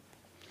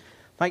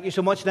Thank you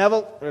so much,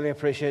 Neville. Really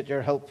appreciate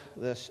your help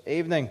this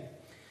evening.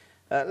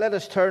 Let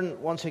us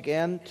turn once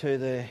again to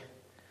the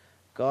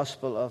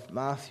Gospel of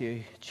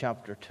Matthew,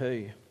 chapter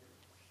 2.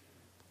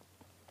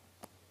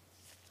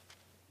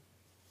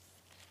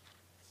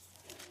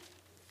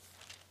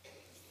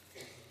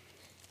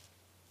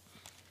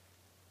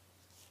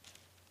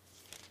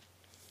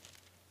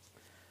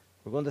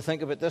 We're going to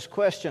think about this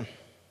question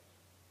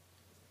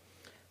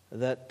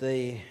that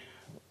the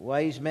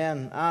wise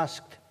men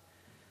asked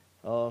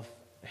of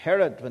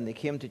Herod when they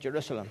came to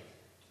Jerusalem.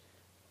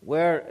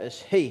 Where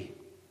is he?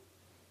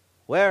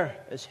 Where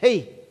is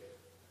he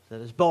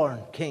that is born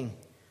King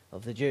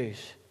of the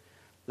Jews?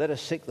 Let us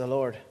seek the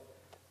Lord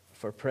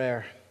for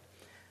prayer.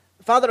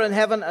 Father in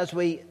heaven, as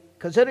we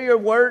consider your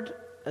word,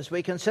 as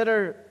we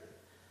consider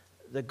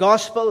the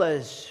gospel,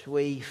 as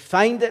we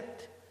find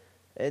it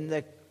in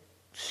the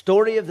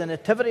story of the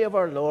nativity of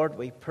our Lord,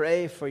 we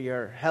pray for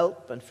your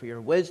help and for your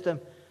wisdom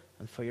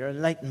and for your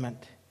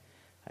enlightenment.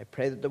 I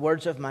pray that the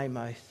words of my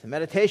mouth, the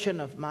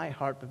meditation of my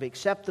heart will be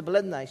acceptable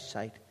in thy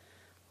sight,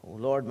 O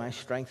Lord, my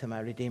strength and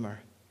my Redeemer.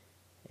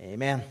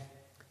 Amen.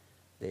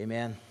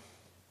 Amen.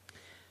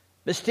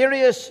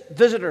 Mysterious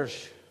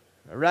visitors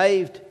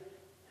arrived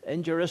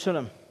in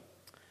Jerusalem.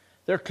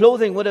 Their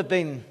clothing would have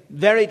been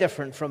very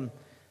different from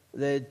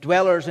the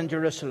dwellers in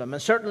Jerusalem,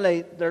 and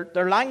certainly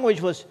their language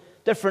was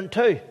different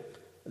too.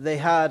 They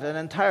had an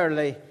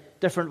entirely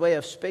different way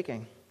of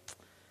speaking.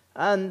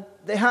 And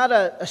they had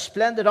a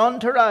splendid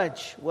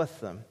entourage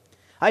with them.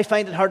 I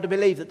find it hard to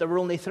believe that there were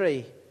only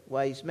 3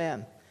 wise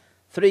men.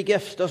 3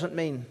 gifts doesn't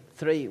mean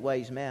 3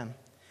 wise men.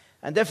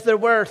 And if there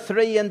were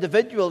 3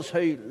 individuals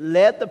who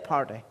led the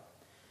party,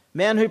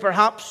 men who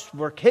perhaps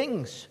were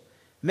kings,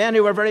 men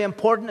who were very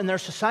important in their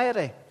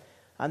society,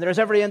 and there's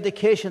every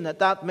indication that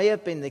that may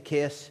have been the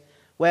case,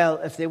 well,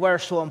 if they were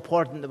so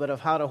important, they would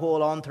have had a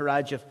whole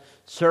entourage of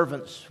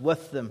servants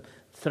with them.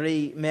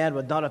 3 men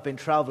would not have been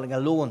traveling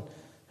alone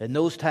in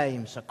those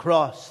times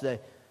across the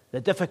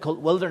difficult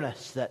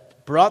wilderness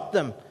that brought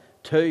them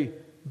to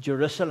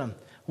Jerusalem.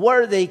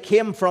 Where they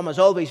came from has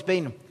always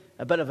been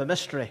a bit of a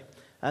mystery.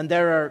 And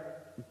there are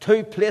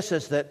 2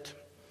 places that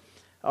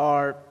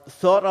are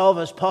thought of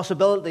as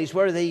possibilities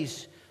where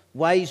these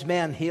wise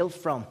men hailed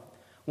from.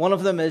 One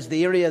of them is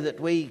the area that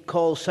we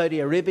call Saudi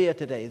Arabia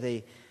today,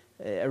 the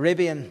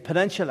Arabian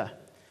Peninsula.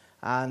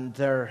 And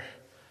there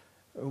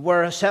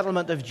were a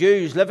settlement of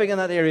Jews living in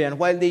that area. And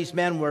while these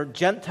men were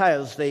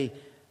Gentiles, they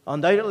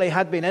undoubtedly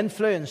had been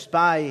influenced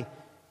by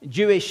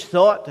Jewish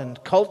thought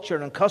and culture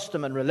and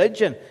custom and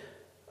religion,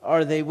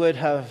 or they would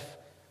have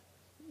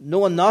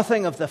known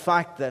nothing of the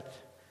fact that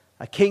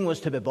a king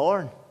was to be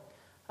born.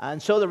 And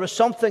so there was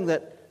something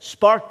that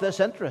sparked this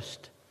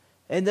interest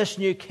in this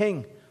new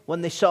king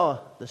when they saw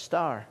the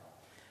star.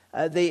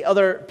 The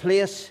other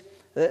place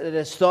that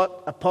is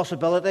thought a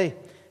possibility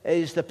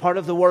is the part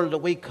of the world that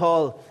we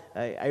call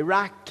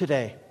Iraq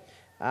today.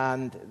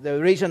 And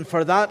the reason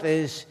for that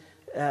is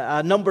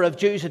a number of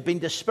Jews had been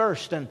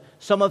dispersed, and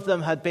some of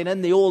them had been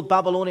in the old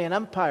Babylonian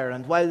Empire.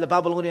 And while the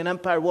Babylonian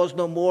Empire was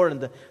no more and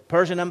the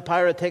Persian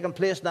Empire had taken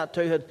place and that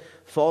too had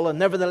fallen,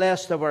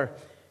 nevertheless there were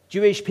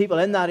Jewish people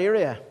in that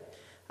area.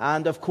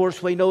 And of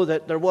course we know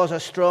that there was a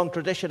strong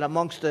tradition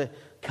amongst the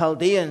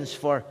Chaldeans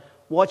for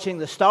watching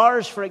the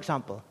stars, for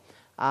example.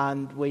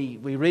 And we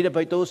read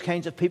about those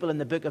kinds of people in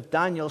the book of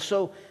Daniel.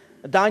 So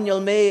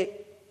Daniel may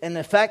in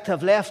effect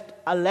have left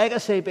a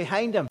legacy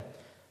behind him.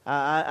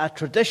 A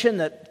tradition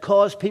that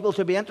caused people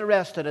to be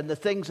interested in the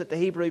things that the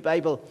Hebrew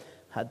Bible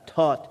had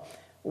taught.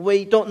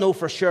 We don't know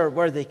for sure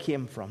where they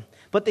came from,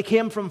 but they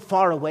came from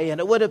far away, and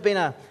it would have been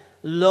a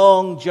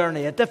long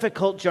journey, a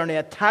difficult journey,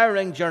 a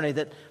tiring journey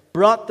that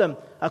brought them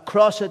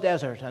across a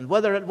desert. And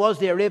whether it was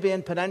the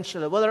Arabian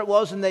Peninsula, whether it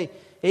was in the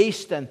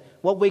east and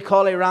what we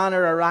call Iran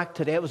or Iraq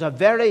today, it was a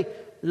very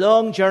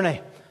long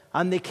journey,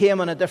 and they came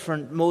on a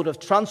different mode of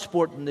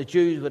transport than the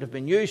Jews would have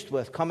been used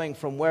with, coming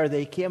from where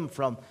they came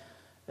from.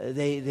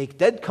 They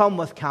did come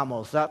with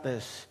camels, that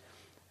is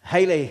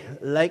highly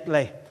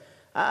likely.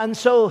 And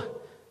so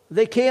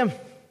they came,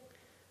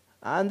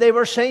 and they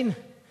were seen,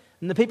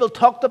 and the people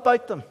talked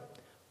about them.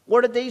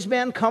 Where did these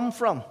men come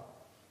from?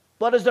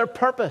 What is their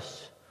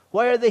purpose?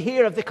 Why are they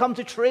here? Have they come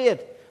to trade?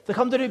 Have they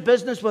come to do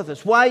business with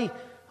us? Why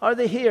are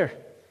they here?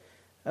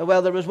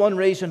 Well, there was one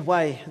reason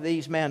why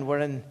these men were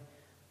in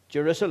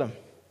Jerusalem.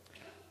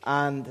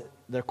 And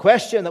the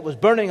question that was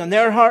burning on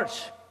their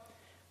hearts,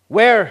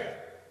 where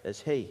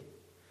is he?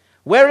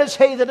 Where is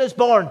he that is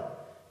born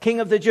King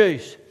of the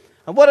Jews?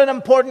 And what an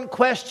important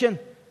question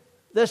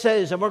this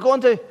is. And we're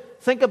going to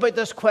think about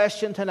this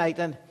question tonight.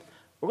 And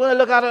we're going to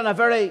look at it in a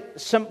very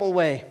simple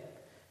way.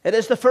 It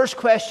is the first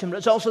question, but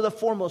it's also the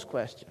foremost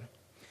question.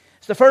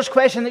 It's the first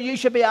question that you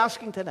should be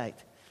asking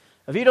tonight.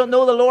 If you don't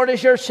know the Lord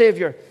as your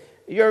Savior,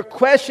 your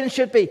question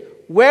should be,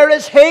 where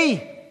is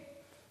he?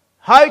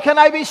 How can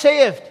I be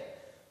saved?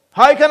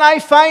 How can I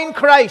find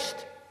Christ?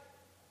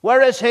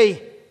 Where is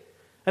he?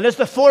 And it's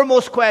the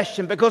foremost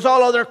question, because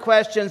all other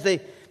questions, they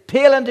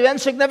pale into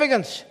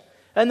insignificance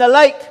in the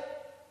light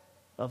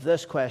of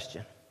this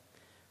question.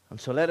 And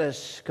so let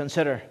us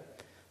consider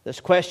this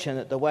question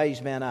that the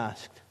wise men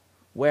asked.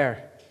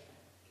 Where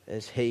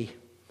is he?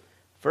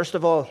 First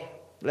of all,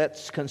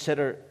 let's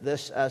consider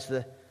this as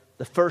the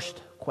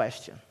first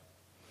question.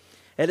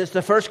 It is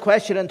the first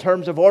question in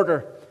terms of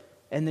order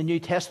in the New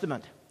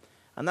Testament.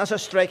 And that's a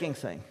striking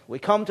thing. We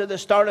come to the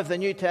start of the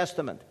New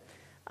Testament,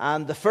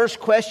 and the first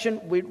question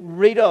we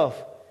read of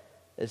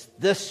is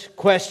this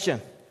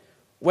question: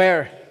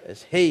 where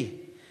is he?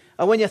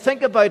 And when you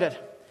think about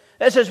it,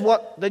 this is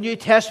what the New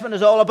Testament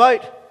is all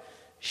about.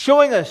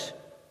 Showing us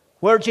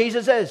where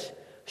Jesus is,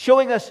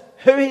 showing us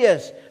who he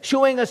is,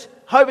 showing us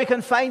how we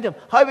can find him,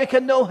 how we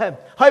can know him,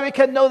 how we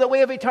can know that we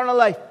have eternal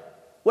life.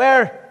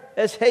 Where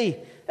is he?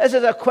 This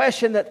is a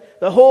question that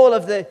the whole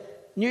of the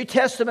New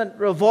Testament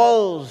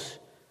revolves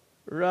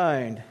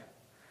around.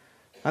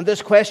 And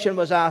this question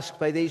was asked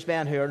by these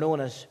men who are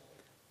known as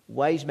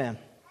wise men.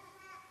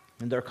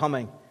 And they're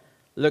coming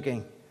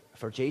looking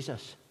for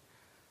Jesus.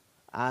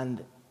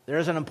 And there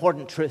is an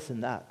important truth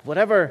in that.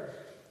 Whatever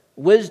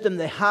wisdom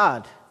they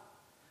had,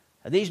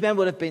 and these men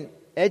would have been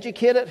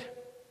educated,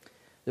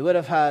 they would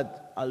have had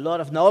a lot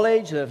of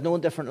knowledge, they would have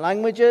known different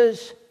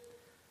languages.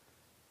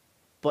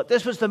 But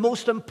this was the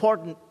most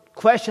important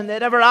question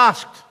they'd ever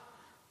asked.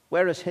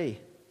 Where is he?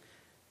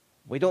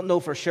 We don't know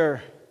for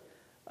sure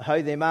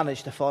how they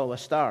managed to follow a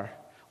star,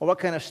 or what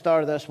kind of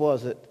star this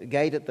was that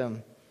guided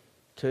them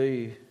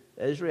to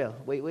Israel.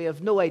 We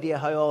have no idea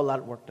how all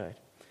that worked out.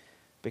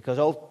 Because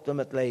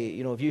ultimately,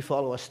 if you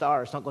follow a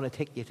star, it's not going to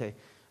take you to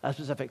a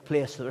specific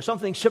place. There was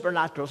something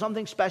supernatural,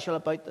 something special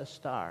about the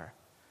star.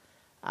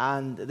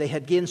 And they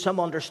had gained some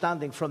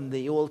understanding from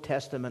the Old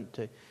Testament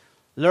to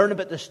learn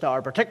about the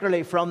star,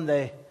 particularly from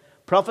the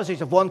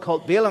prophecies of one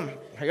called Balaam,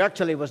 who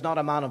actually was not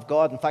a man of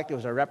God. In fact, he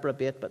was a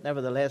reprobate, but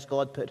nevertheless,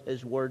 God put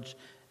his words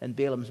in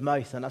Balaam's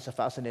mouth. And that's a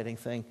fascinating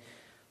thing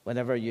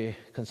whenever you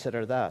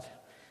consider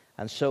that.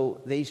 And so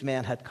these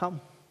men had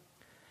come.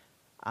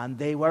 And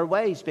they were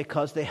wise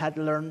because they had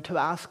learned to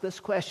ask this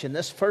question,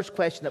 this first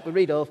question that we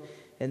read of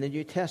in the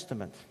New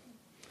Testament.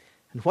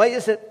 And why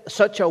is it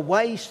such a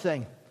wise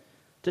thing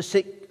to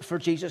seek for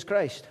Jesus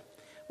Christ?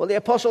 Well, the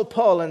Apostle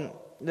Paul in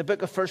the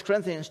book of 1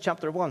 Corinthians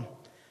chapter 1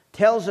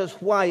 tells us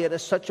why it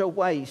is such a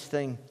wise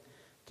thing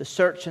to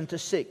search and to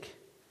seek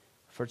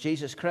for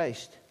Jesus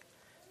Christ.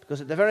 Because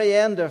at the very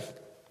end of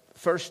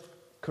 1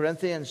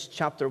 Corinthians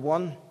chapter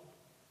 1,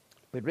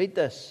 we read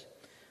this: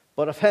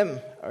 "But of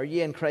him are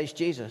ye in Christ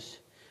Jesus,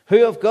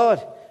 who of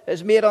God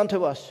is made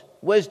unto us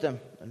wisdom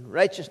and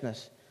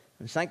righteousness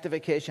and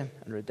sanctification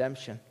and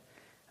redemption."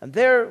 And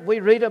there we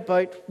read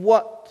about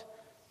what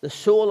the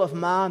soul of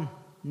man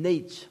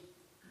needs.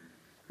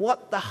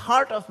 What the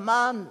heart of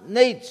man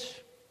needs.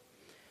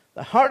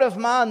 The heart of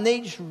man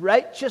needs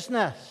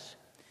righteousness.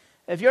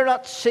 If you're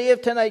not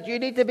saved tonight, you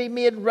need to be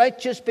made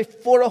righteous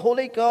before a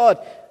holy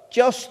God.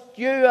 Just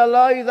you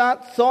allow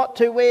that thought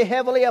to weigh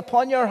heavily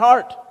upon your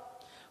heart.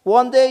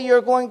 One day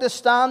you're going to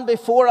stand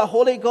before a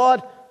holy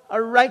God,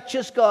 a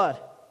righteous God.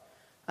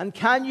 And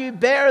can you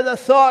bear the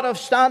thought of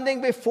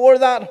standing before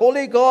that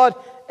holy God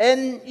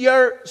in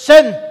your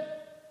sin?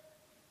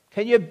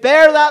 Can you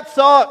bear that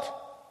thought?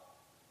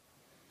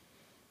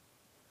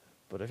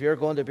 But if you're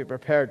going to be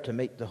prepared to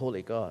meet the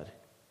holy God,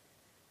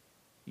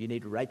 you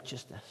need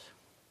righteousness.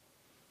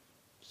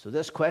 So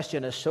this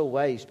question is so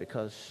wise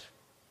because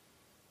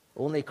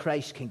only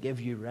Christ can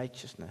give you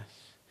righteousness.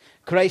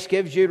 Christ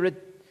gives you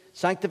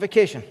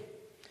sanctification.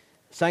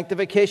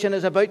 Sanctification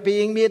is about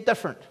being made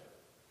different.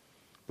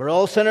 We're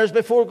all sinners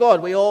before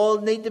God. We all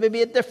need to be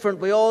made different.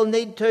 We all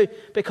need to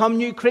become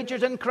new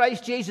creatures in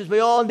Christ Jesus. We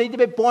all need to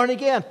be born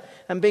again.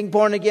 And being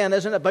born again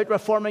isn't about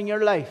reforming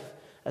your life.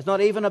 It's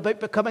not even about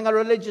becoming a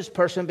religious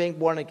person. Being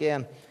born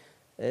again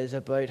is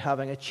about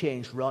having a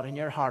change wrought in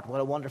your heart. What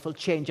a wonderful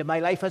change. And my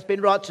life has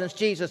been wrought since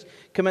Jesus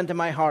came into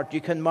my heart. You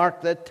can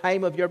mark the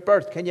time of your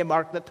birth. Can you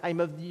mark the time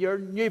of your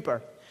new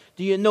birth?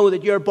 Do you know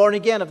that you're born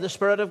again of the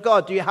Spirit of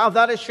God? Do you have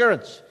that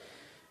assurance?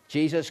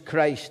 Jesus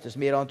Christ is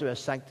made unto us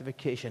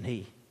sanctification.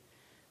 He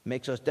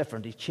makes us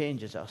different. He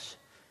changes us.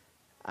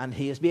 And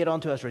He is made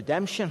unto us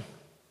redemption.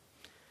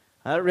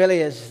 And that really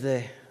is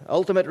the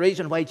ultimate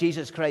reason why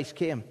Jesus Christ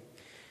came.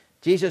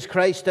 Jesus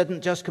Christ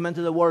didn't just come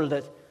into the world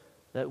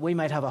that we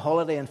might have a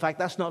holiday. In fact,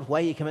 that's not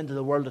why He came into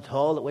the world at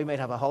all, that we might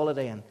have a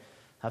holiday and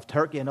have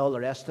turkey and all the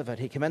rest of it.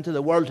 He came into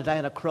the world to die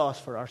on a cross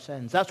for our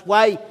sins. That's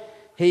why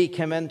He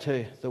came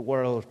into the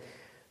world.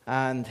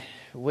 And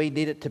we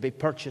needed to be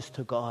purchased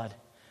to God.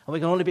 And we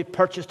can only be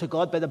purchased to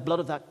God by the blood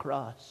of that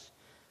cross.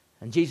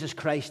 And Jesus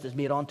Christ is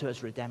made unto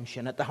us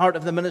redemption. At the heart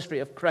of the ministry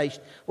of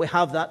Christ, we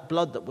have that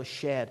blood that was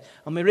shed.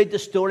 And we read the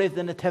story of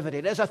the Nativity.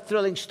 It is a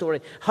thrilling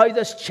story. How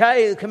this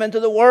child came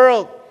into the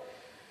world.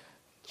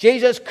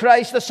 Jesus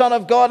Christ, the Son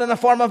of God in the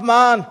form of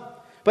man.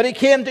 But He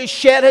came to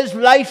shed His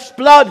life's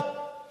blood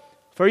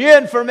for you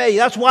and for me.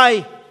 That's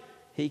why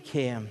He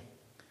came.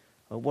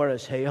 Well, where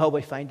is He? Oh,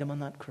 we find Him on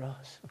that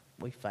cross.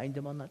 We find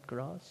Him on that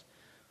cross.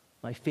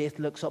 My faith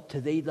looks up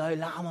to Thee, Thou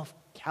Lamb of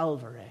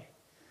Calvary.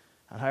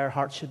 And how our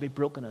hearts should be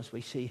broken as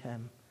we see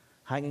Him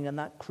hanging on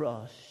that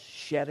cross,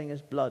 shedding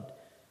His blood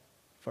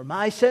for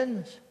my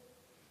sins,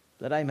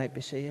 that I might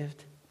be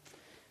saved.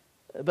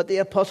 But the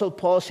Apostle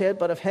Paul said,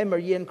 "But of him are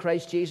ye in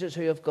Christ Jesus,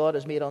 who of God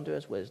is made unto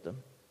his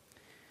wisdom."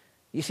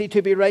 You see,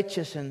 to be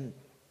righteous and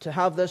to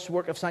have this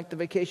work of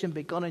sanctification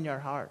begun in your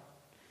heart,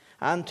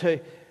 and to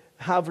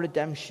have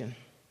redemption,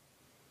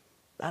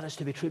 that is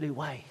to be truly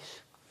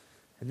wise.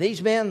 And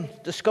these men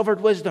discovered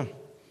wisdom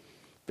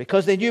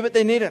because they knew what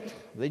they needed.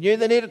 They knew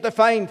they needed to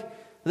find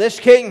this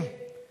king.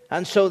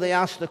 And so they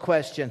asked the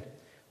question,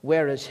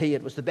 where is he?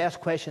 It was the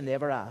best question they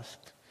ever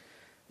asked.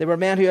 They were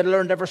men who had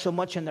learned ever so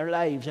much in their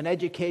lives, and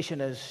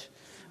education is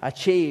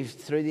achieved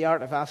through the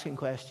art of asking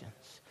questions.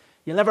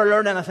 You'll never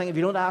learn anything if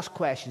you don't ask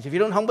questions. If you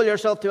don't humble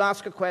yourself to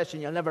ask a question,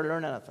 you'll never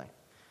learn anything.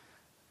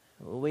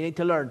 We need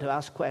to learn to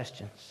ask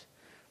questions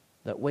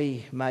that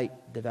we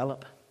might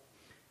develop.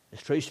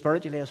 It's true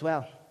spiritually as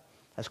well.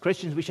 As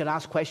Christians, we should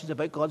ask questions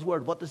about God's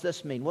Word. What does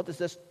this mean? What does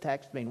this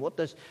text mean? What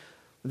does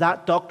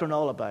that doctrine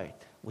all about?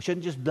 We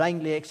shouldn't just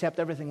blindly accept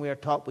everything we are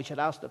taught. We should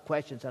ask the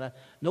questions in an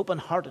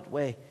open-hearted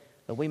way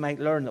that we might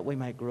learn, that we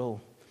might grow.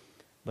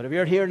 But if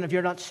you're here and if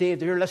you're not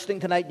saved, if you're listening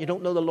tonight and you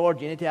don't know the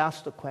Lord, you need to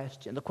ask the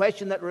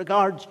question that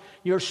regards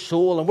your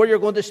soul and where you're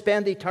going to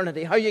spend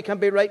eternity, how you can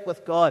be right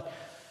with God,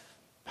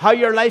 how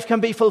your life can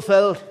be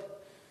fulfilled.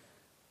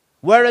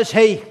 Where is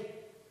he?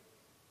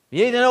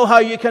 You need to know how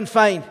you can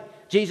find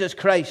Jesus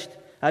Christ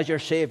as your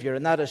Savior,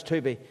 and that is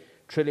to be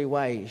truly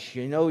wise.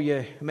 You know,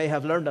 you may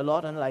have learned a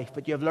lot in life,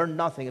 but you have learned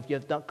nothing if you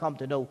have not come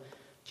to know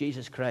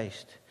Jesus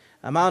Christ.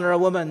 A man or a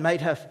woman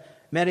might have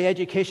many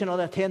educational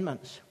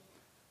attainments.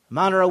 A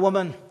man or a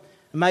woman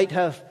might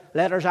have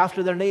letters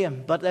after their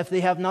name, but if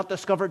they have not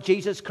discovered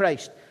Jesus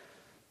Christ,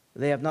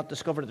 they have not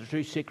discovered the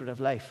true secret of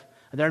life.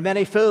 And there are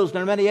many fools,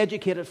 there are many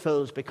educated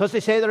fools, because they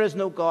say there is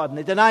no God, and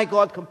they deny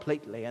God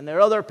completely. And there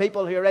are other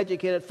people who are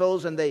educated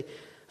fools, and they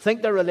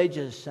think they're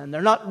religious, and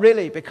they're not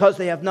really, because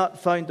they have not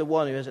found the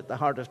one who is at the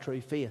heart of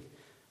true faith,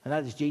 and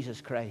that is Jesus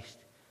Christ.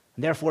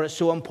 And therefore it's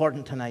so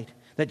important tonight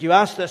that you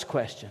ask this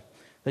question,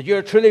 that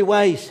you're truly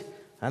wise,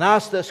 and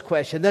ask this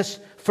question, this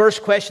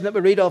first question that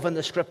we read of in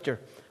the Scripture: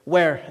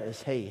 where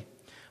is he?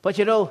 But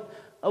you know,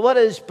 what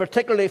is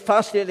particularly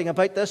fascinating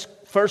about this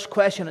first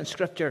question in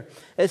Scripture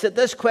is that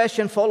this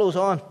question follows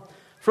on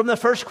from the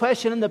first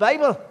question in the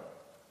Bible.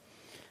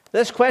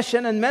 This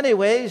question, in many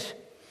ways,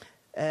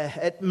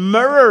 it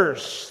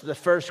mirrors the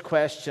first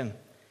question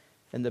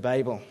in the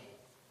Bible.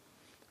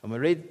 And we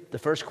read the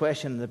first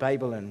question in the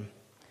Bible in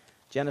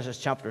Genesis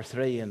chapter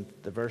 3 and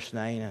the verse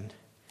 9, and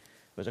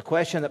it was a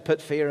question that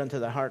put fear into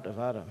the heart of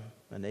Adam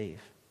and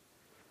Eve.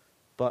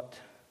 But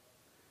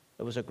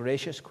it was a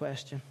gracious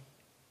question.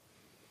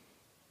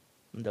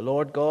 And the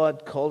Lord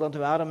God called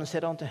unto Adam and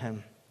said unto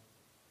him,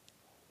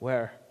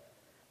 where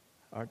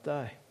art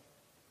thou?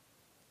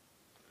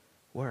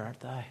 Where art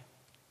thou?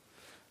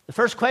 The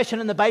first question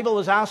in the Bible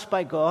was asked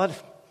by God.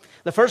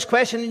 The first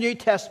question in the New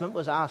Testament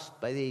was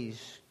asked by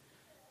these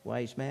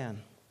wise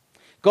men.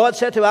 God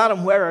said to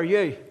Adam, where are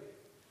you?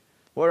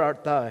 Where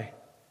art thou?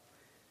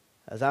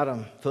 As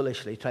Adam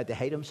foolishly tried to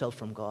hide himself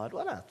from God.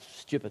 What a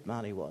stupid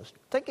man he was,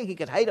 thinking he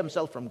could hide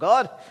himself from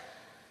God.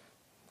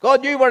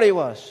 God knew where he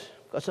was.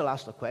 God still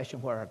asked the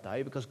question, where art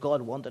thou? Because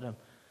God wanted him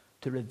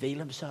to reveal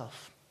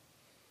himself.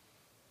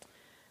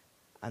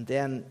 And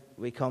then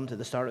we come to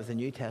the start of the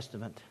New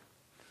Testament,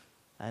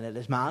 and it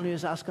is man who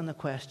is asking the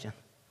question,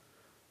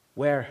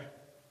 where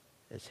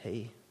is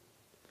he?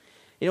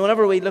 You know,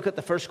 whenever we look at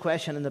the first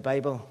question in the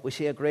Bible, we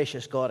see a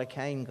gracious God, a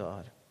kind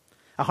God.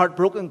 A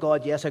heartbroken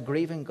God, yes, a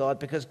grieving God,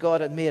 because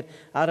God had made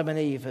Adam and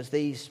Eve as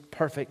these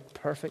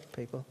perfect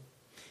people.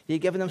 He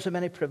had given them so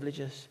many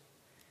privileges.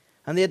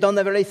 And they had done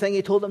the very thing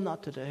he told them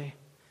not to do. And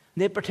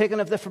they had partaken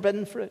of the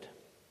forbidden fruit.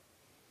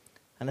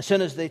 And as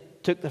soon as they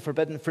took the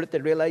forbidden fruit, they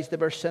realized they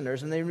were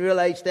sinners. And they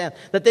realized then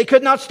that they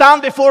could not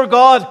stand before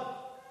God.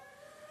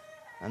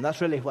 And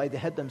that's really why they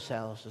hid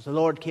themselves. As the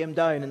Lord came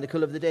down in the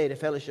cool of the day to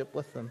fellowship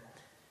with them,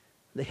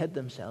 they hid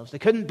themselves. They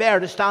couldn't bear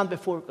to stand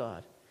before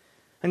God.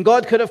 And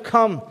God could have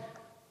come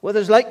with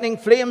his lightning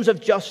flames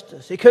of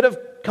justice. He could have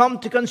come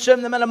to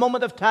consume them in a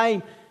moment of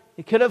time.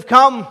 He could have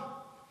come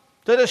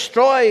to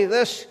destroy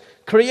this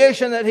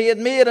creation that he had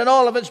made in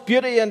all of its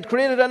beauty, and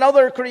created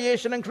another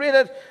creation and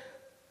created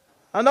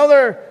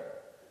another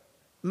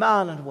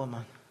man and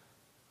woman.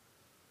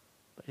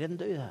 But he didn't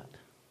do that.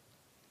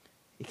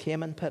 He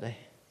came in pity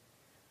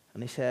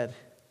and he said,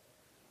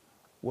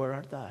 where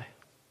art thou?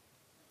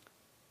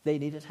 They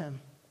needed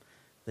him.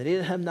 They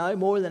needed him now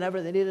more than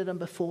ever. They needed him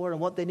before,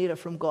 and what they needed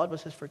from God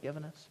was his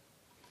forgiveness.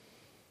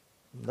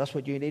 And that's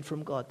what you need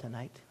from God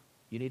tonight.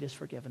 You need his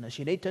forgiveness.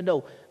 You need to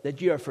know that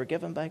you are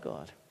forgiven by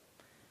God.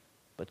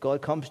 But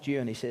God comes to you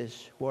and he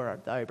says, where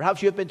art thou?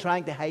 Perhaps you've been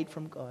trying to hide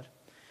from God.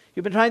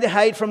 You've been trying to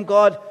hide from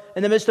God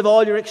in the midst of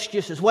all your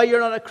excuses. Why you're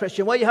not a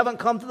Christian. Why you haven't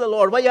come to the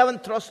Lord. Why you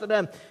haven't trusted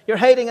him. You're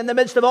hiding in the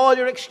midst of all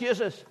your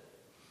excuses.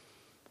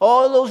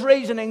 All those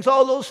reasonings.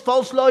 All those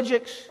false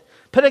logics.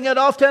 Putting it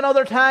off to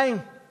another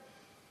time.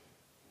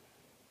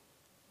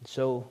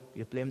 So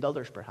you've blamed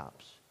others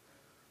perhaps.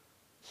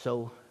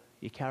 So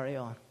you carry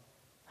on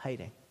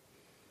hiding.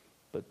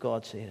 But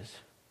God says,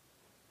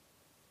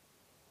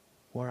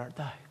 where art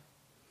thou?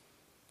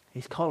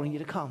 He's calling you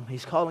to come.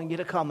 He's calling you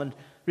to come and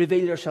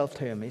reveal yourself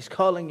to him. He's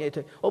calling you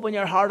to open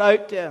your heart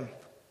out to him.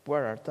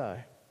 Where art thou?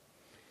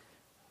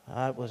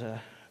 That was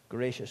a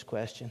gracious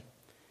question.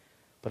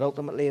 But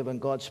ultimately, when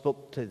God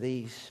spoke to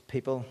these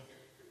people,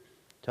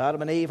 to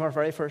Adam and Eve, our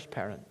very first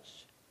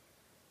parents,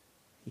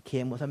 he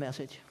came with a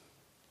message.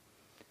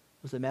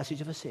 It was the message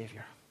of a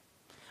Savior.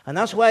 And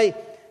that's why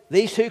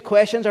these two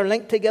questions are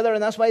linked together,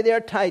 and that's why they are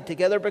tied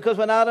together. Because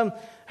when Adam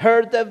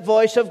heard the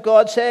voice of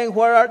God saying,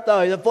 where art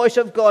thou? The voice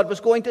of God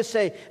was going to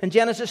say in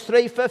Genesis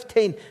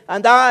 3:15,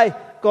 and I,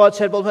 God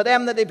said, will put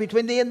enmity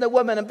between thee and the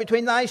woman, and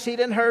between thy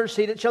seed and her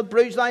seed. It shall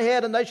bruise thy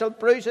head, and thou shalt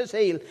bruise his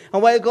heel.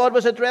 And while God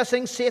was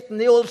addressing Satan,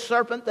 the old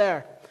serpent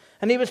there,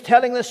 and he was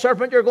telling the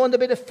serpent, you're going to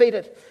be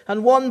defeated.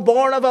 And one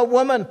born of a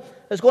woman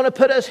is going to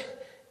put his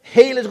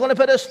heel, is going to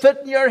put his foot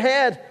in your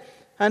head.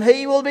 And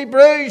he will be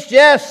bruised,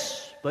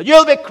 yes, but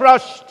you'll be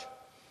crushed.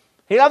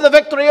 He'll have the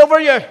victory over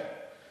you.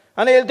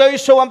 And he'll do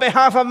so on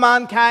behalf of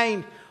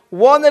mankind.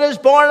 One that is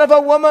born of a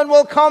woman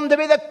will come to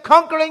be the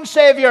conquering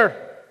Savior.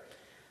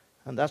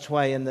 And that's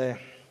why in the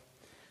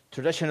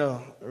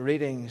traditional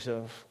readings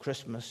of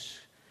Christmas,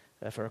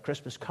 for a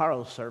Christmas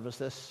carol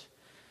service,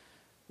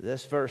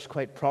 this verse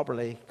quite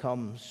properly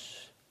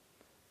comes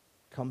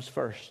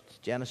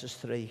first. Genesis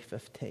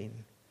 3:15.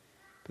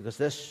 Because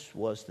this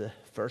was the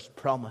first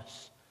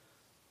promise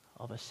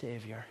of a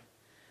Savior.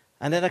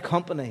 And it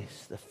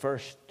accompanies the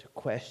first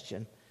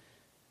question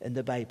in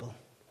the Bible.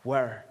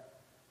 Where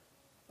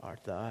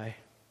art thou?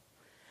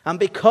 And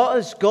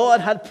because God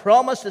had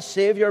promised a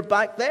Savior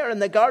back there in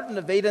the Garden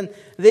of Eden,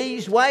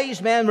 these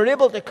wise men were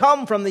able to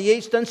come from the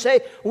east and say,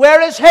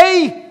 where is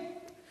he?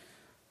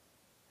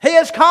 He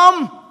has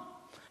come.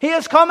 He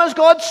has come as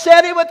God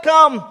said he would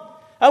come.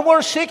 And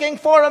we're seeking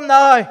for him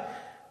now.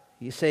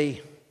 You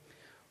see,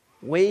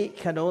 we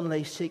can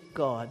only seek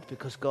God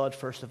because God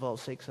first of all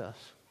seeks us.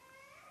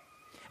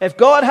 If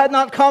God had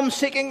not come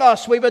seeking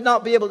us, we would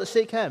not be able to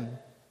seek him.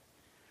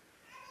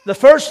 The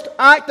first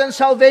act in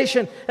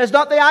salvation is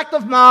not the act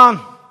of man.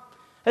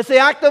 It's the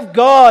act of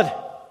God.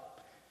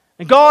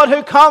 And God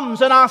who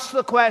comes and asks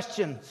the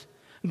questions.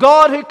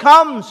 God who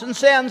comes and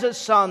sends his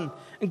Son.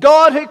 And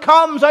God who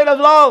comes out of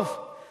love.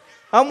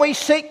 And we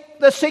seek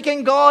the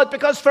seeking God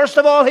because first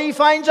of all he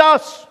finds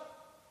us.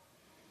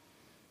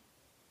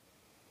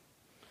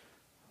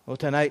 Well,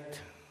 tonight,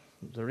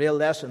 the real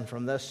lesson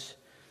from this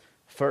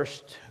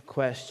first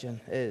question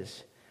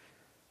is,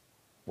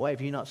 why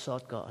have you not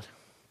sought God?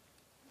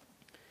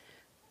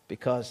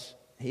 Because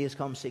he has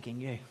come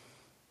seeking you.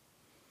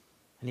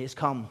 And he has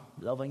come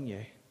loving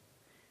you.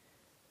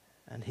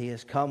 And he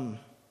has come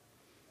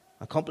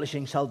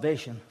accomplishing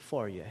salvation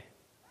for you.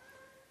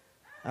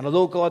 And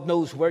although God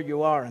knows where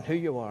you are and who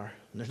you are,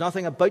 and there's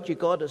nothing about you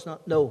God does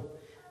not know,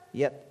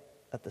 yet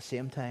at the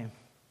same time,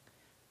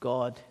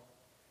 God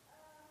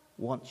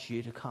wants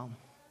you to come.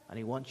 And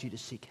he wants you to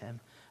seek him.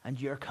 And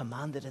you're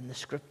commanded in the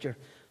scripture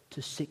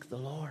to seek the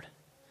Lord.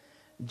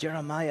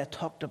 Jeremiah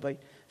talked about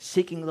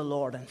seeking the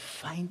Lord and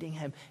finding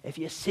him if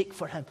you seek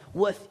for him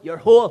with your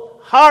whole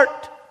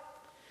heart.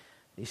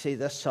 You see,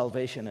 this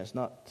salvation is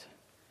not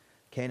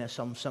kind of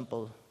some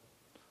simple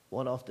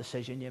one-off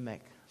decision you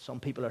make. Some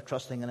people are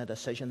trusting in a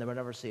decision they were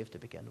never saved to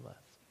begin with.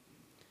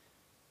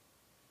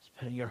 It's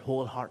putting your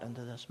whole heart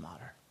into this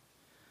matter.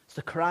 It's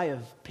the cry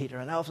of Peter,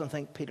 and I often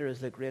think Peter is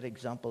the great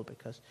example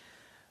because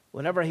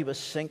whenever he was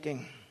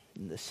sinking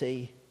in the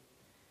sea,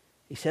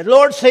 he said,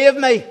 Lord, save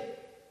me.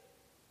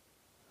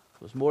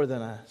 It was more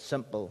than a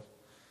simple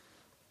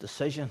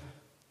decision.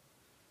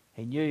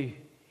 He knew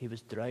he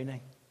was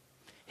drowning.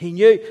 He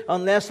knew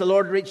unless the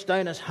Lord reached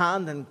down his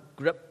hand and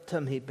gripped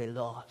him, he'd be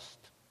lost.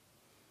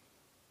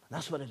 And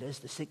that's what it is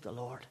to seek the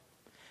Lord.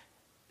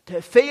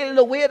 To feel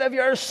the weight of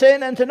your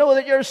sin and to know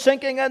that you're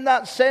sinking in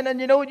that sin and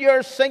you know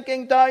you're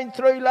sinking down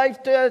through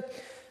life to a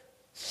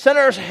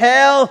sinner's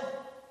hell.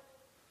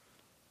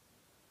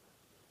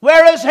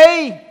 Where is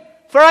he?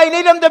 For I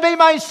need him to be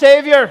my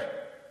Savior.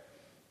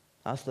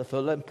 That's the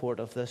full import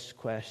of this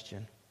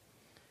question.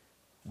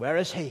 Where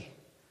is he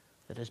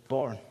that is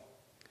born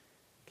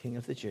King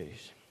of the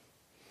Jews?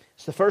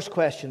 It's the first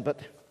question, but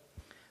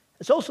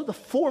it's also the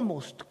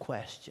foremost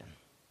question.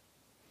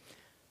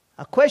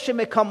 A question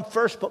may come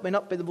first, but may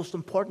not be the most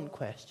important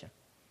question.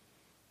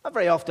 That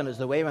very often is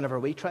the way whenever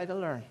we try to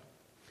learn.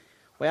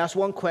 We ask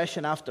one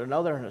question after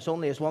another, and it's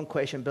only as one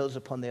question builds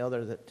upon the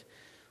other that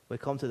we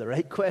come to the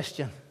right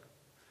question.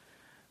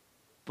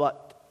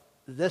 But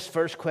this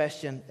first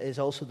question is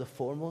also the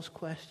foremost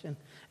question.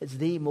 It's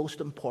the most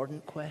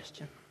important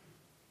question.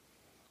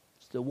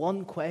 It's the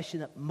one question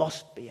that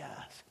must be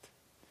asked.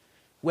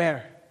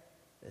 Where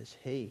is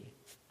he?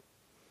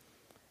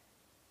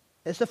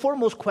 It's the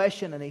foremost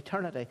question in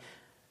eternity.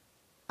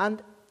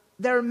 And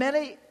there are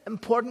many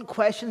important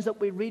questions that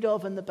we read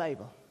of in the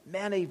Bible.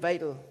 Many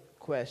vital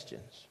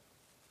questions.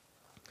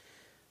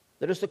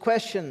 There is the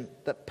question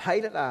that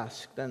Pilate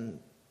asked, and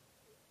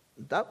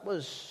that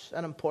was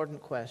an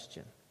important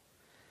question.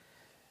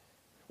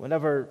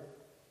 Whenever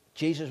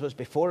Jesus was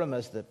before him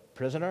as the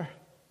prisoner,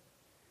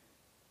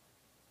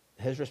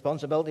 his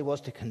responsibility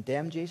was to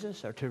condemn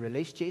Jesus or to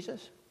release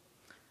Jesus.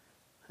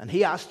 And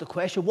he asked the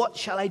question, what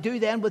shall I do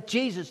then with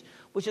Jesus,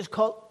 which is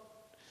called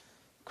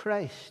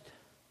Christ?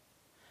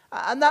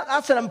 And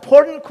that's an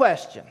important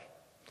question.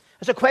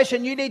 It's a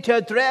question you need to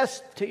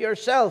address to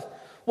yourself.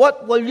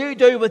 What will you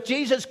do with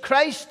Jesus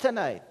Christ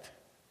tonight?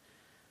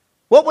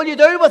 What will you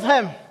do with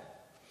him?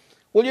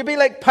 Will you be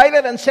like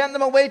Pilate and send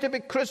him away to be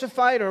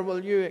crucified, or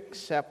will you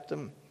accept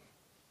him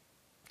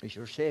as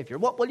your Savior?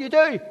 What will you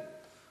do?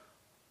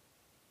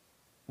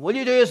 Will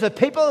you do as the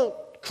people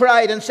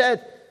cried and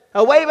said,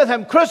 away with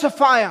him,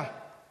 crucify him?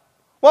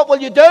 What will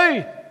you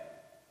do?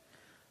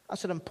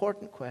 That's an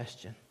important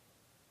question.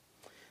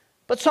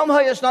 But somehow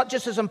it's not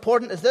just as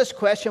important as this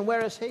question,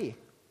 where is he?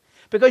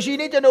 Because you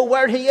need to know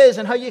where he is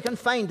and how you can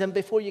find him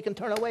before you can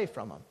turn away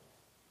from him.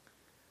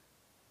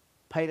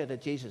 Pilate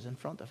had Jesus in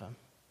front of him.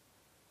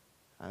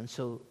 And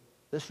so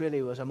this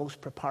really was a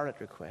most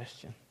preparatory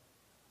question.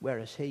 Where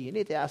is he? You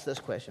need to ask this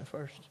question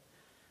first.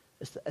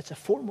 It's a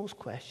foremost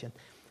question.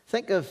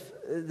 Think of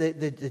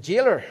the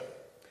jailer.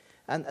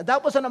 And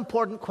that was an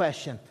important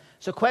question.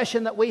 It's a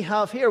question that we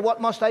have here.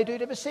 What must I do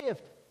to be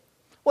saved?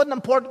 What an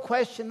important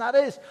question that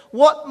is.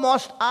 What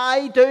must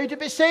I do to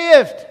be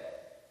saved?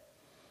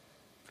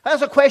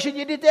 That's a question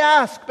you need to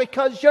ask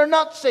because you're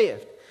not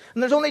saved.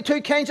 And there's only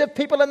two kinds of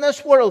people in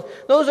this world.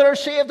 Those that are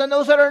saved and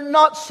those that are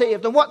not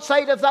saved. And what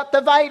side of that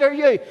divide are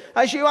you?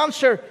 As you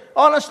answer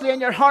honestly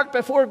in your heart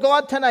before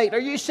God tonight, are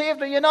you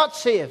saved or are you not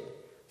saved?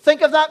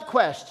 Think of that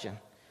question.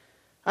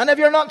 And if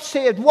you're not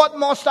saved, what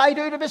must I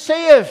do to be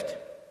saved?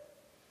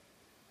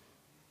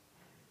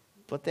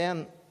 But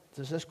then,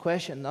 does this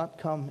question not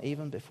come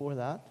even before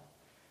that?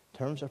 In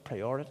terms of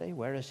priority,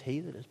 where is he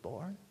that is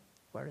born?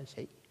 Where is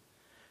he?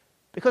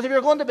 Because if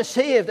you're going to be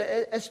saved,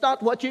 it's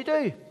not what you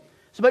do.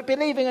 It's about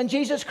believing in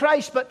Jesus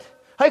Christ. But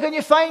how can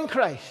you find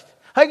Christ?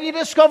 How can you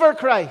discover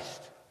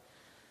Christ?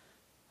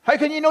 How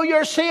can you know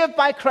you're saved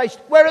by Christ?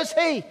 Where is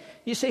he?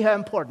 You see how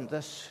important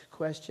this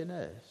question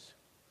is.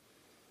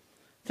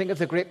 Think of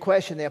the great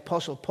question the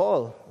Apostle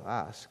Paul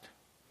asked.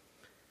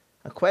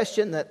 A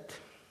question that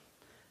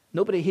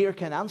nobody here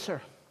can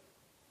answer.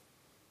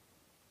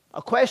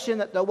 A question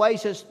that the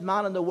wisest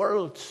man in the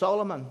world,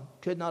 Solomon,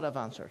 could not have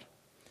answered.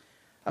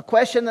 A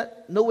question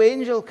that no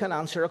angel can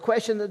answer. A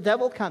question the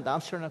devil can't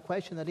answer. And a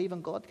question that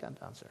even God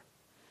can't answer.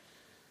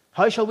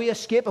 How shall we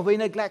escape if we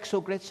neglect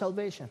so great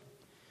salvation?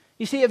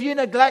 You see, if you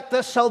neglect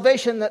this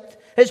salvation that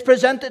is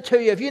presented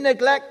to you, if you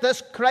neglect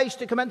this Christ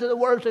to come into the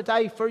world to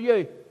die for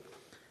you,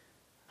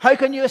 how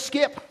can you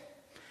escape?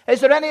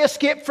 Is there any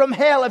escape from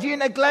hell if you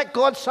neglect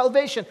God's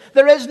salvation?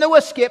 There is no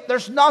escape.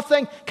 There's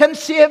nothing can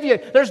save you.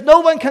 There's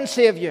no one can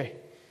save you.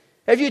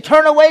 If you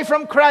turn away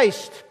from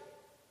Christ.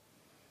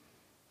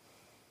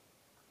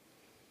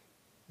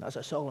 That's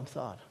a solemn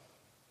thought.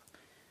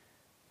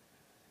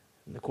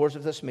 In the course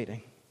of this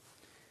meeting,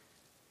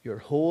 your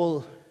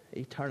whole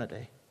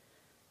eternity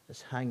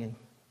is hanging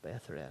by a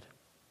thread.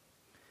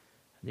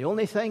 And the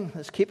only thing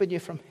that's keeping you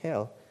from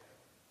hell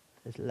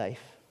is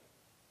life.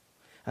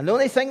 And the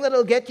only thing that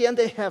will get you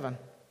into heaven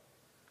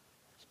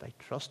is by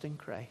trusting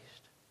Christ.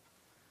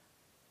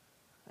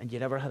 And you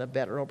never had a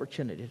better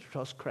opportunity to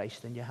trust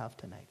Christ than you have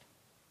tonight.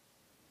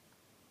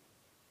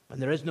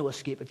 And there is no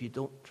escape if you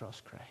don't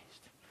trust Christ.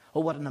 Oh,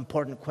 what an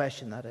important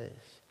question that is.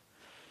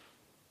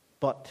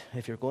 But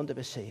if you're going to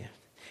be saved,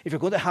 if you're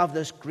going to have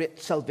this great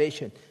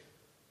salvation,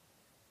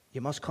 you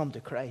must come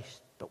to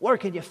Christ. But where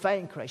can you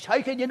find Christ?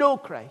 How can you know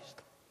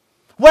Christ?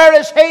 Where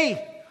is he?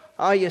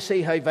 Oh, you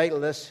see how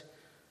vital this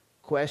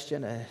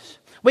question is.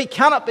 We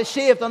cannot be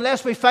saved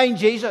unless we find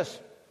Jesus.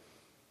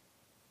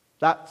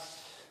 That's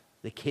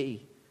the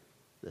key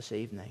this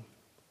evening.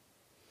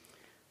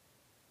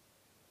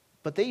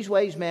 But these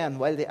wise men,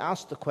 while they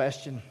asked the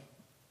question,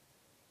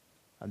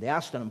 and they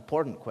asked an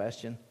important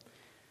question,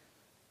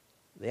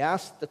 they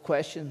asked the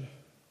question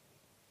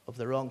of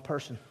the wrong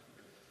person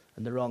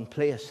in the wrong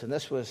place. And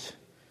this was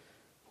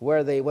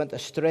where they went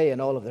astray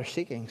in all of their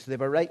seekings. They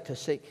were right to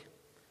seek,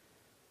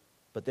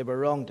 but they were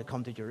wrong to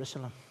come to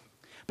Jerusalem.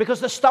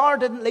 Because the star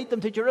didn't lead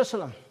them to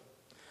Jerusalem.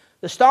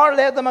 The star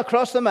led them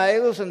across the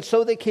miles, and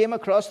so they came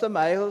across the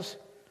miles.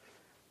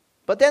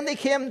 But then they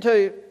came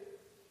to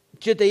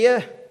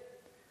Judea,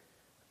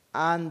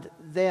 and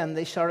then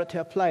they started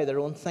to apply their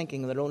own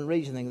thinking, their own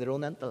reasoning, their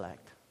own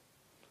intellect.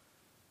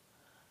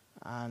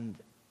 And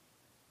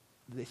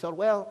they thought,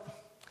 well,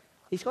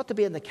 he's got to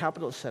be in the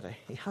capital city.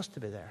 He has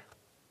to be there.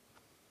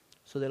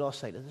 So they lost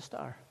sight of the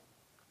star.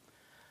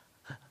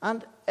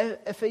 And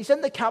if he's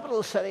in the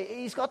capital city,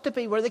 he's got to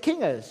be where the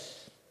king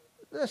is.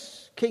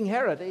 This King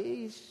Herod,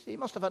 he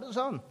must have had a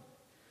son.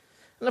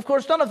 And of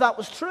course, none of that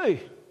was true.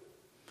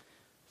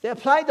 They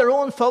applied their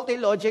own faulty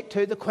logic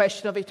to the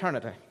question of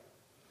eternity.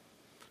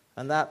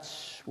 And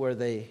that's where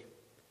they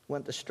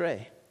went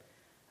astray.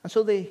 And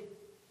so they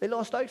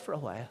lost out for a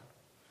while,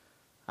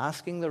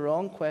 asking the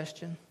wrong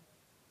question,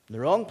 in the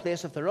wrong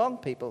place of the wrong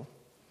people,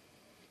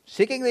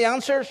 seeking the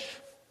answers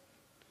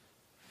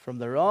from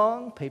the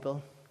wrong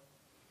people.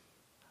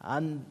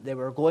 And they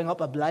were going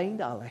up a blind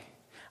alley,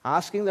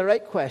 asking the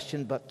right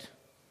question, but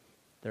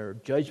their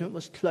judgment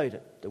was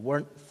clouded. They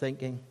weren't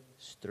thinking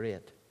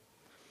straight.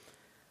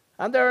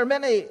 And there are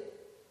many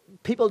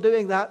people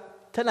doing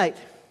that tonight.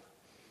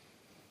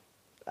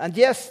 And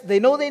yes, they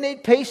know they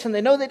need peace, and they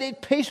know they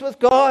need peace with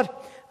God,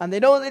 and they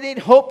know they need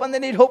hope, and they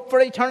need hope for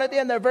eternity,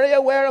 and they're very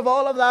aware of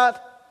all of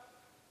that.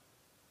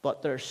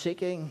 But they're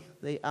seeking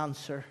the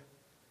answer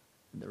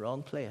in the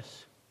wrong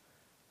place.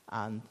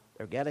 And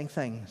they're getting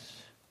things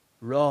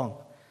wrong.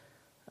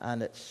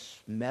 And it's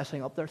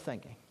messing up their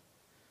thinking.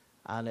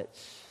 And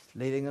it's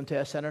leading them to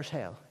a sinner's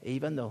hell,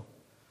 even though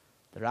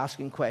they're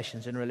asking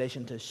questions in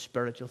relation to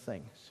spiritual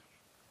things.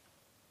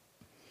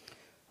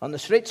 On the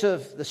streets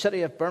of the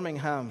city of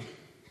Birmingham,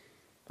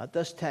 at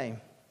this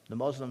time, the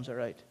Muslims are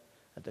out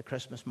at the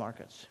Christmas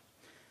markets.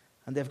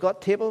 And they've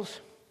got tables,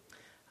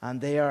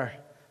 and they are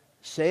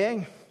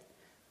saying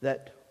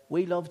that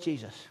we love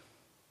Jesus.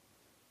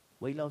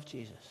 We love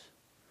Jesus.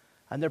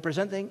 And they're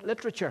presenting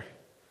literature.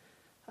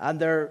 And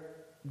they're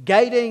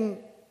guiding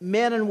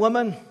men and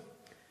women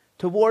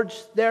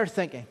towards their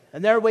thinking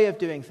and their way of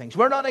doing things.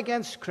 We're not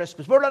against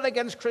Christmas. We're not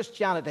against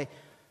Christianity,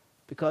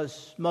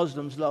 because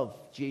Muslims love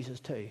Jesus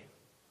too.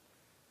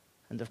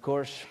 And of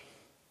course,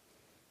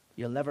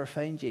 you'll never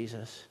find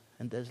Jesus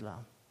in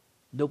Islam.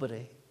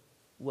 Nobody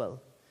will.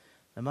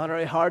 No matter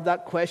how hard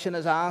that question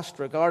is asked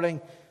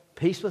regarding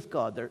peace with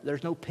God,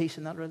 there's no peace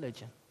in that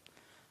religion.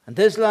 And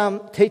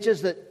Islam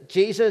teaches that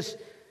Jesus,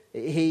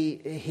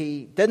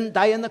 he didn't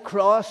die on the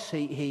cross.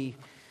 He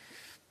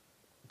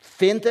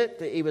fainted.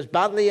 He was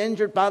badly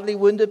injured, badly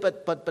wounded,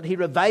 but he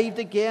revived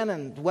again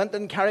and went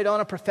and carried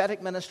on a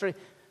prophetic ministry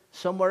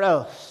somewhere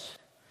else.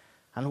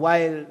 And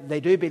while they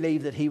do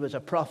believe that he was a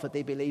prophet,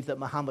 they believe that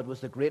Muhammad was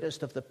the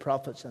greatest of the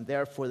prophets, and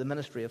therefore the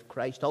ministry of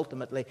Christ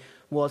ultimately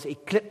was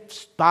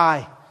eclipsed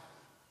by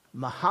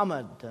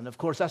Muhammad. And of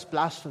course that's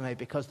blasphemy,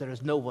 because there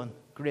is no one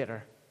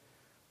greater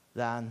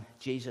than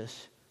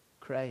Jesus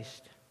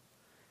Christ.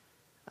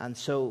 And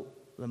so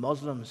the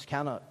Muslims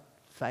cannot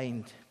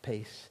find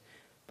peace.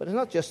 But it's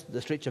not just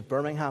the streets of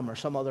Birmingham or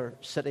some other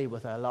city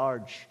with a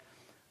large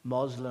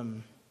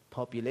Muslim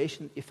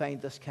population that you find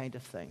this kind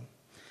of thing.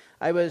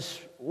 I was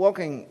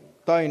walking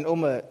down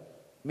Omagh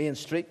Main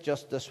Street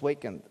just this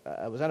week, and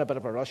I was in a bit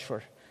of a rush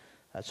for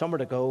somewhere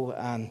to go,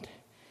 and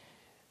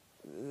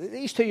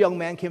these two young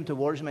men came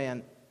towards me,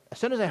 and as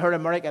soon as I heard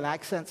American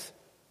accents,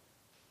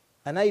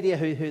 an idea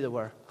who they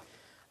were.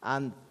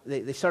 And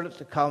they started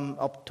to come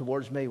up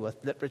towards me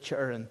with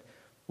literature and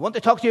want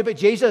to talk to you about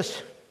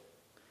Jesus.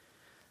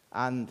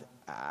 And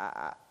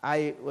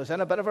I was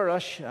in a bit of a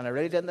rush, and I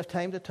really didn't have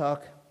time to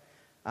talk.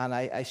 And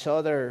I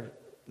saw their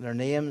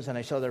names, and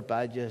I saw their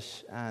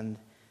badges, and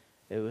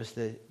it was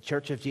the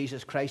Church of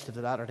Jesus Christ of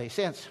the Latter-day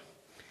Saints.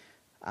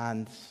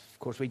 And of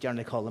course we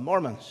generally call them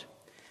Mormons.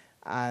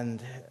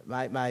 And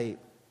I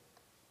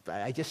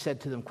just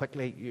said to them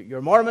quickly,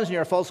 "You're Mormons and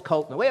you're a false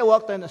cult." And away I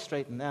walked down the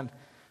street, and then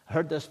I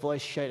heard this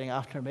voice shouting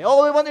after me,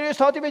 "Oh, we want to just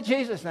talk to you about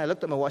Jesus." And I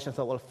looked at my watch and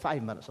thought, well,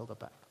 5 minutes, I'll get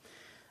back.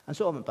 And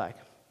so I went back.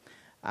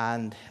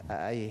 And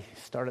I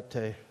started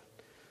to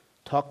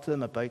talk to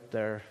them about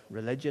their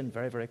religion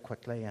very, very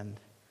quickly. And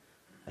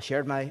I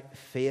shared my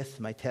faith,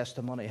 my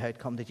testimony, how I'd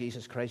come to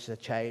Jesus Christ as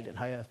a child, and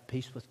how I have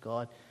peace with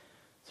God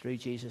through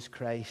Jesus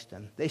Christ.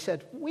 And they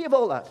said, "We have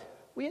all that.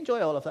 We enjoy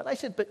all of that." I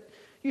said, "But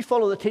you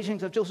follow the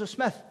teachings of Joseph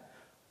Smith."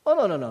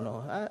 "Oh,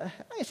 no.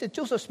 I said,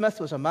 "Joseph Smith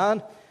was a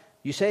man.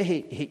 You say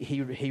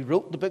he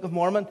wrote the Book of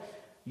Mormon.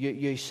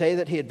 You say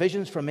that he had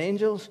visions from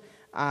angels,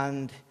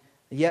 and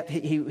yet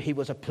he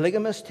was a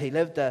polygamist. He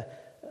lived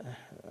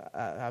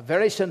a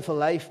very sinful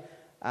life,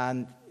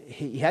 and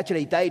he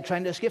actually died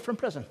trying to escape from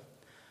prison."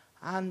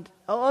 And,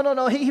 "Oh,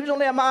 no, he was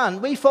only a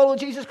man. We follow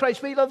Jesus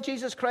Christ. We love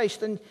Jesus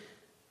Christ." And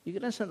you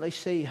could instantly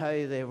see how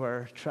they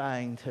were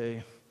trying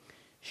to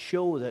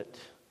show that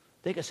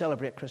they could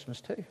celebrate Christmas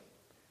too,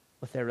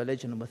 with their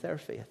religion and with their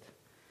faith.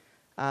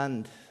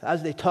 And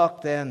as they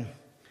talked then,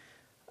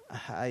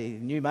 I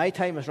knew my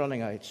time was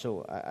running out,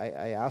 so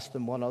I asked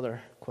them one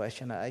other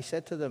question. I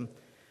said to them,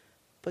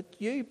 "But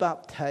you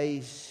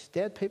baptize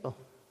dead people.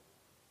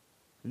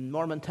 In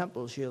Mormon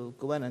temples, you'll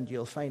go in and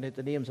you'll find out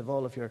the names of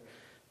all of your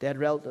dead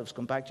relatives,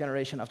 come back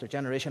generation after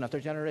generation after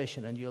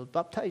generation, and you'll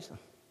baptize them."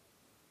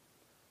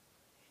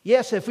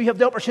 "Yes, if we have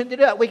the opportunity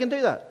to do that, we can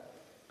do that."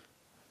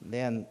 And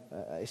then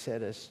I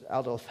said, "Is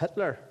Adolf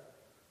Hitler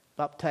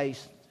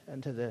baptized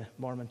into the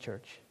Mormon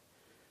church?"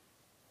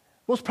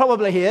 "Most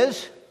probably he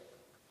is."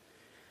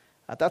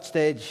 At that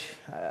stage,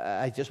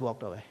 I just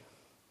walked away.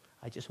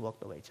 I just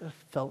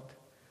felt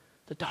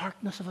the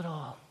darkness of it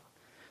all.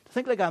 To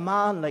think like a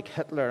man like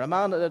Hitler, a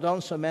man that had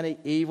done so many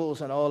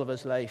evils in all of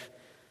his life,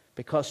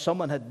 because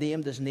someone had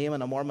named his name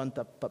in a Mormon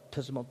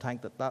baptismal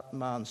tank, that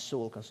man's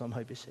soul can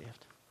somehow be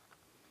saved.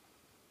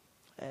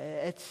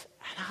 It's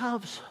an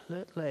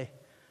absolutely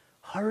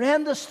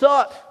horrendous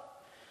thought.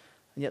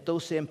 And yet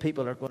those same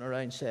people are going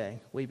around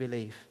saying, "We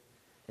believe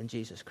in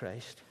Jesus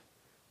Christ."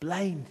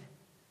 Blind,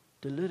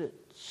 deluded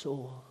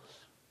souls.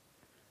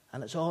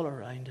 And it's all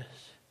around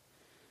us.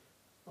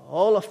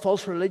 All of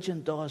false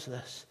religion does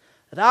this.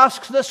 It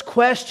asks this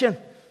question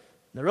in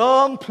the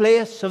wrong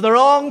place of the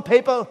wrong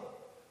people.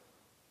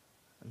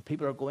 and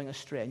people are going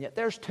astray. And yet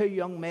there's two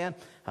young men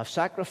have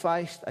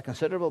sacrificed a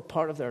considerable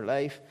part of their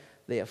life.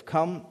 They have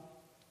come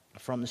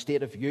from the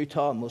state of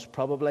Utah, most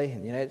probably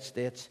in the United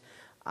States,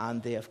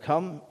 and they have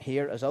come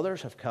here as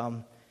others have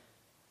come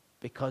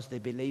because they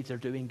believe they're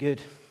doing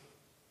good.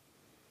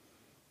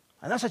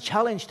 And that's a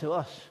challenge to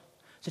us.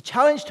 It's a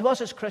challenge to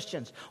us as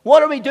Christians.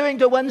 What are we doing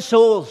to win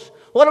souls?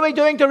 What are we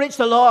doing to reach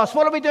the lost?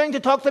 What are we doing to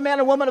talk to men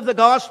and women of the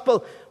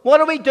gospel? What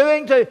are we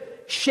doing to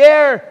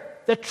share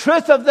the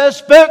truth of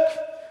this book,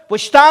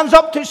 which stands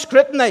up to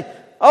scrutiny?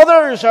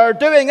 Others are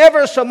doing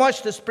ever so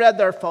much to spread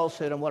their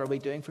falsehood. And what are we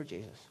doing for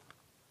Jesus?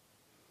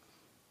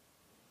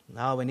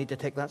 Now we need to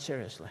take that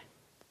seriously.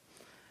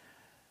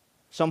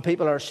 Some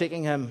people are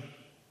seeking him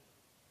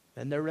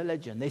in their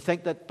religion. They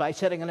think that by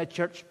sitting in a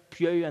church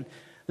pew and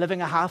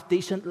living a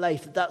half-decent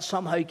life, that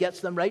somehow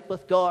gets them right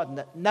with God, and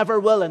that never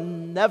will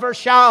and never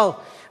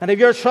shall. And if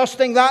you're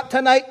trusting that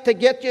tonight to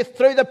get you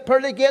through the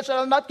pearly gates,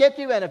 it'll not get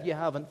you in if you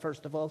haven't,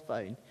 first of all,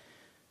 found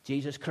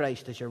Jesus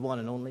Christ as your one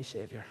and only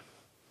Savior.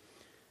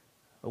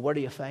 Well, where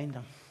do you find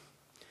him?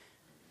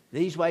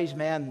 These wise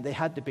men, they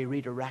had to be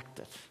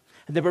redirected.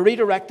 And they were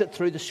redirected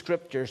through the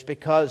Scriptures,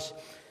 because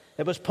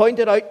it was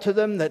pointed out to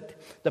them that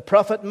the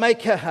prophet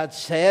Micah had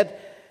said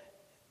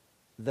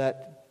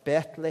that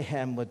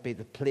Bethlehem would be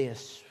the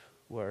place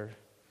where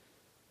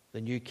the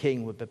new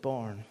king would be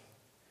born.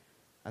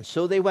 And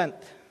so they went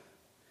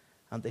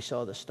and they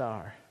saw the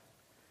star.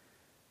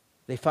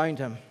 They found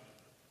him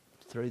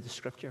through the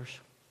Scriptures.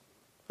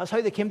 That's how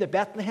they came to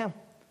Bethlehem.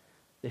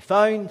 They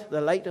found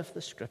the light of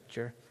the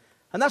Scripture.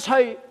 And that's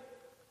how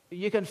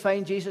you can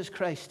find Jesus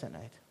Christ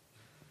tonight.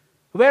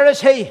 Where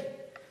is he?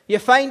 You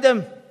find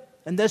him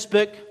in this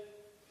book.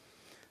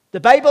 The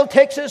Bible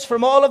takes us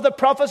from all of the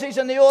prophecies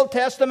in the Old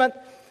Testament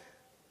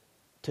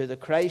to the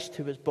Christ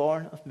who was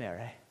born of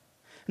Mary.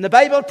 And the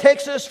Bible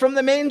takes us from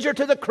the manger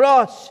to the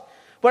cross,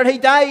 where he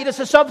died as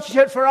a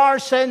substitute for our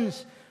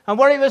sins, and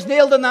where he was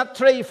nailed on that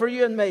tree for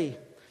you and me.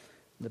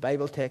 The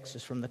Bible takes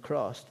us from the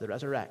cross to the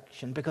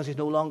resurrection, because he's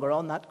no longer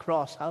on that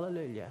cross.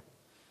 Hallelujah.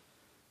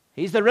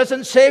 He's the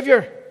risen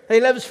Savior.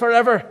 He lives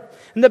forever.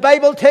 And the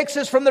Bible takes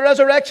us from the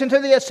resurrection to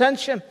the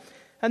ascension.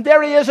 And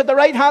there he is at the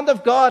right hand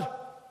of God,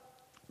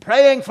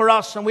 praying for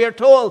us. And we are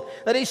told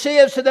that he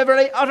saves to the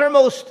very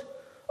uttermost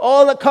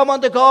all that come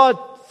unto God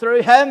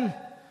through him.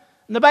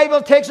 And the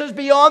Bible takes us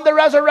beyond the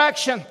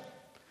resurrection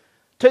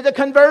to the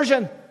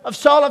conversion of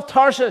Saul of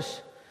Tarsus,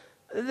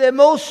 the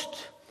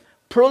most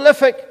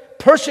prolific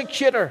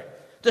persecutor,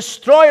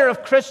 destroyer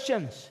of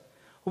Christians.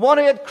 One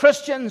who had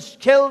Christians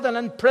killed and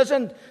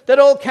imprisoned, did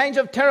all kinds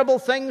of terrible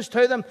things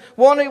to them.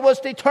 One who was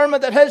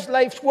determined that his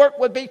life's work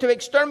would be to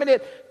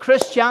exterminate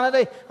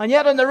Christianity. And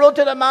yet on the road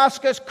to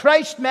Damascus,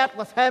 Christ met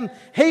with him.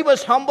 He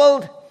was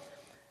humbled.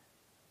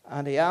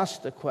 And he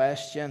asked the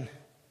question,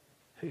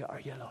 who are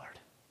you, Lord?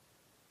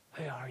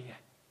 Who are you?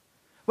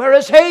 Where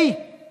is he?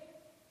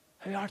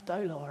 Who art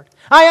thou, Lord?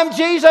 I am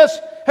Jesus,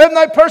 whom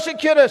thou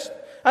persecutest.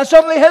 And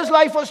suddenly his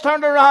life was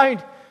turned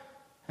around.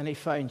 And he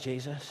found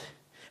Jesus.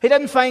 He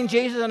didn't find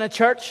Jesus in a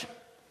church.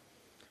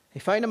 He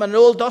found him on an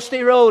old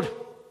dusty road.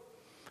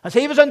 As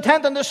he was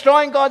intent on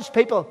destroying God's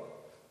people,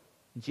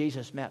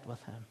 Jesus met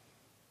with him.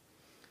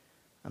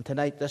 And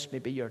tonight this may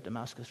be your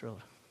Damascus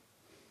road.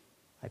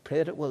 I pray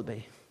that it will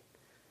be.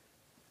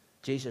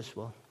 Jesus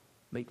will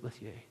meet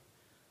with you.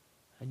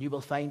 And you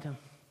will find him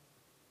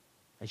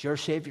as your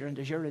Savior and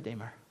as your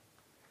Redeemer.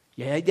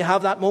 You need to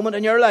have that moment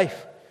in your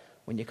life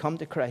when you come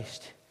to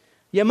Christ.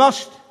 You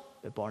must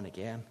be born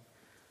again.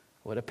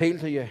 I would appeal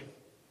to you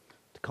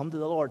to come to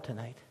the Lord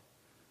tonight.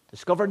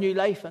 Discover new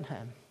life in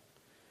him.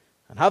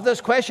 And have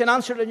this question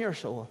answered in your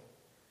soul.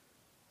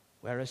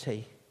 Where is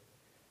he?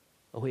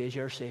 Oh, he is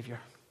your Savior.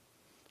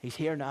 He's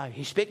here now.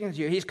 He's speaking to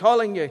you. He's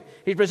calling you.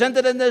 He's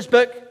presented in this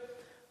book.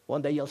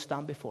 One day you'll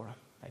stand before him.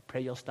 I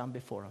pray you'll stand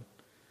before him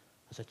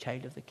as a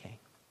child of the King.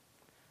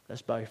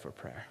 Let's bow for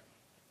prayer.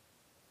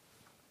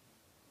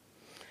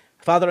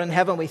 Father in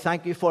heaven, we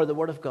thank you for the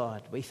Word of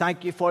God. We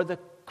thank you for the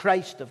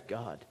Christ of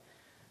God.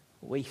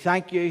 We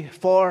thank you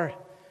for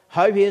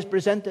how he is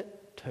presented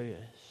to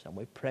us. And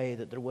we pray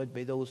that there would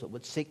be those that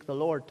would seek the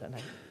Lord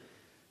tonight.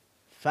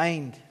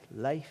 Find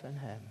life in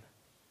him.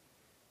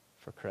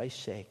 For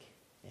Christ's sake,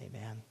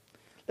 amen.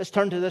 Let's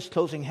turn to this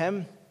closing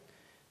hymn.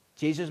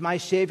 Jesus, my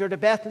Savior, to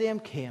Bethlehem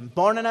came,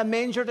 born in a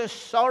manger to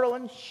sorrow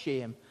and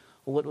shame.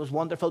 Oh, it was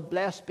wonderful,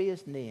 blessed be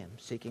his name,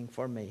 seeking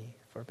for me,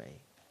 for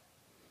me.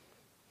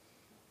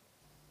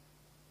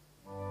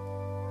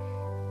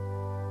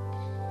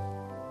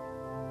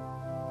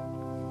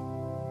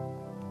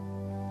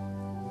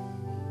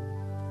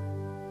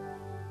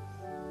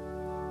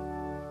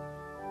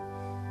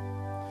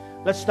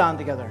 Let's stand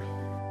together.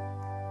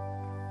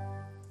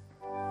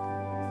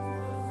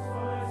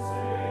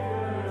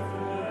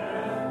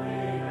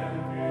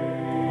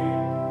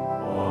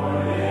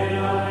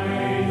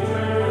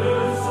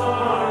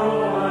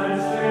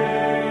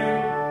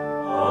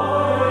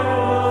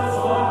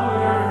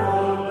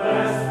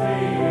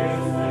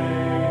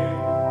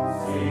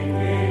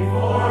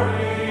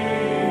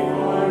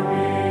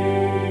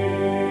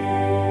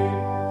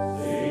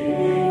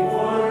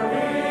 For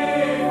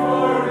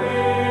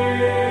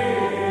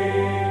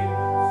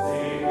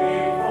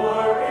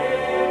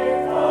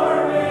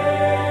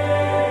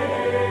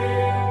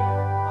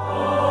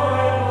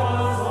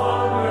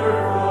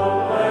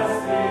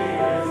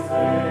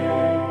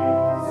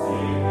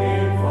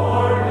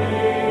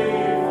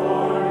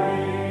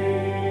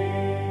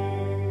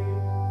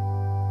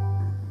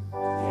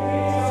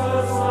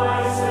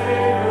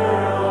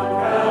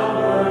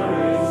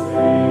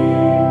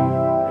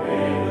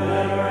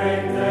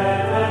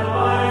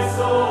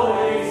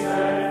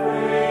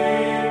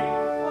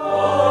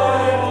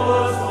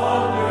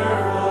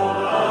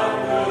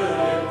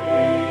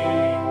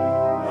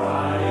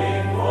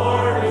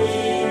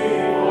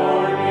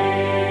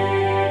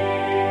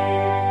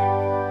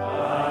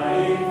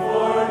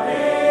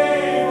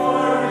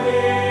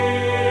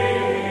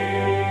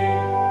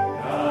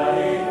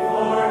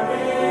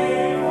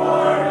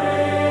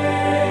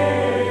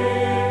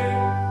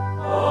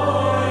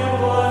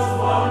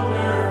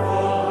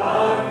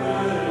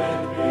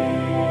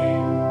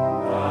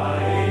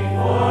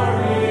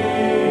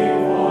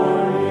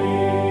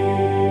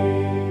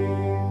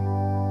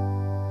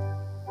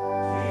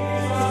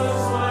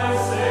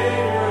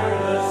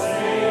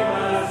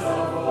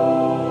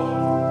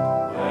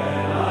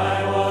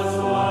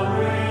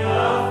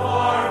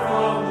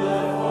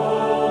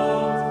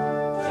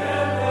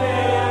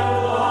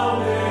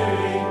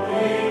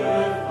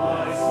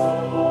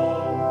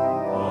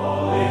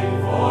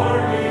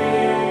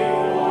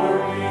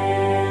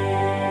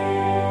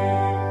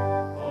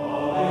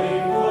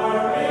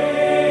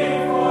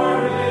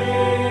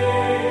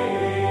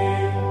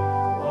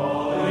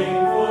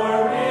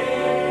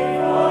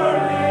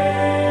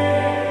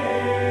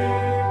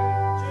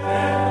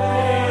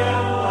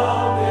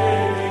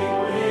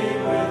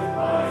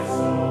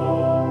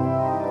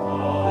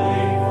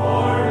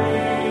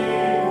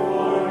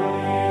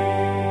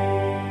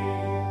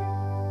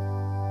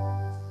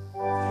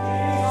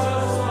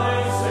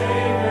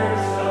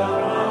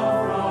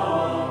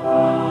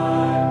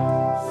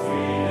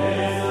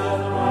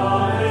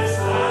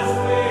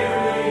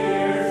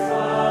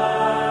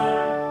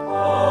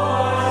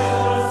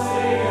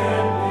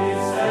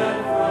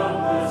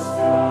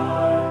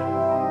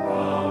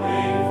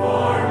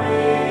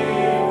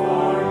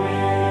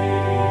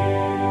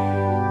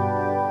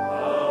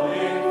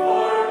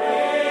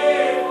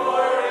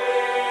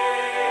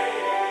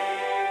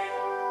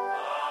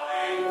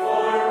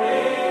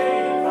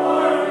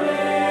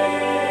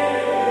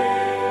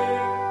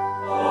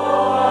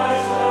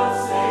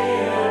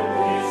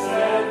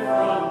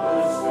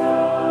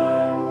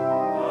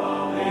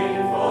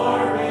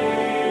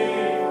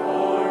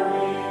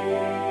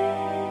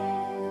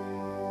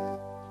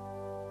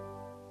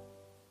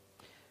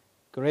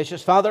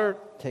Gracious Father,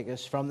 take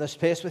us from this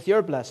place with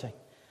your blessing.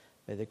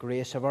 May the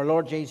grace of our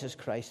Lord Jesus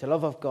Christ, the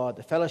love of God,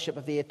 the fellowship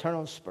of the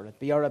eternal Spirit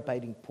be our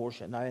abiding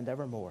portion now and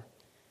evermore.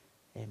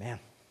 Amen.